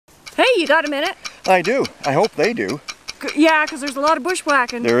Hey, you got a minute? I do. I hope they do. Yeah, because there's a lot of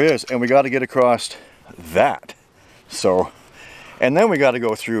bushwhacking. There is, and we got to get across that. So, and then we got to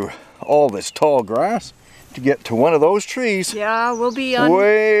go through all this tall grass to get to one of those trees. Yeah, we'll be on...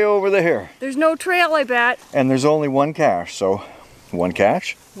 way over there. There's no trail, I bet. And there's only one cache, so one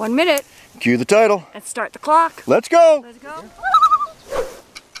cache. 1 minute. Cue the title. Let's start the clock. Let's go. Let's go.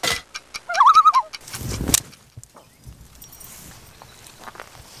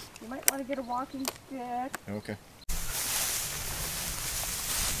 You might want to get a walking stick. Okay.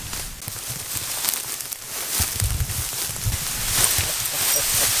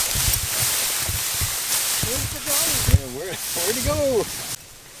 Where'd he go?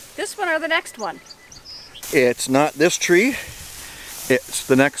 This one or the next one? It's not this tree, it's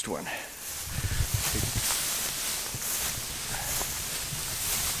the next one.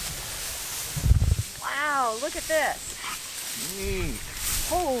 Wow, look at this. Neat.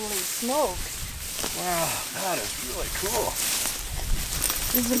 Holy smokes. Wow, that is really cool.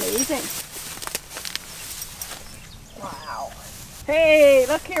 This is amazing. Wow. Hey,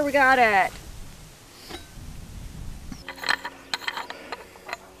 look here, we got it.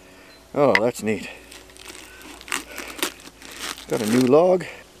 Oh, that's neat. It's got a new log,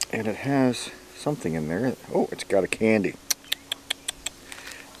 and it has something in there. Oh, it's got a candy.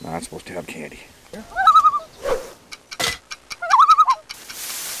 Not supposed to have candy.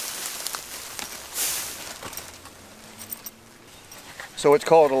 So it's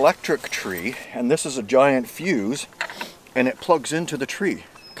called Electricitree, and this is a giant fuse, and it plugs into the tree.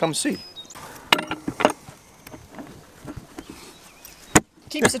 Come see.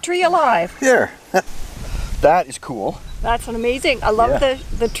 Keeps the tree alive. There. That is cool. That's an amazing. I love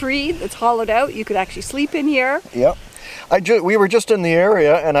the tree that's hollowed out. You could actually sleep in here. Yep. We were just in the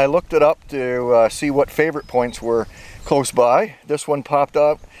area and I looked it up to see what favorite points were close by. This one popped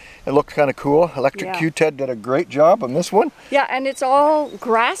up. It looked kind of cool. Electricitree did a great job on this one. Yeah, and it's all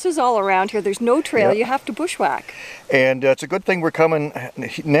grasses all around here. There's no trail. Yep. You have to bushwhack. And it's a good thing we're coming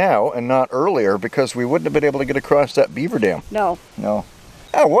now and not earlier, because we wouldn't have been able to get across that beaver dam. No. No.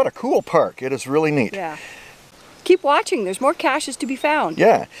 Oh, what a cool park. It is really neat. Yeah. Keep watching. There's more caches to be found.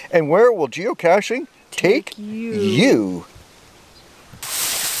 Yeah. And where will geocaching take you?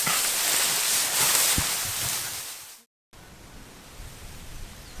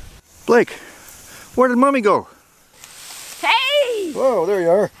 Blake, where did Mommy go? Hey! Whoa, there you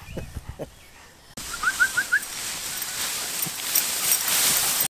are.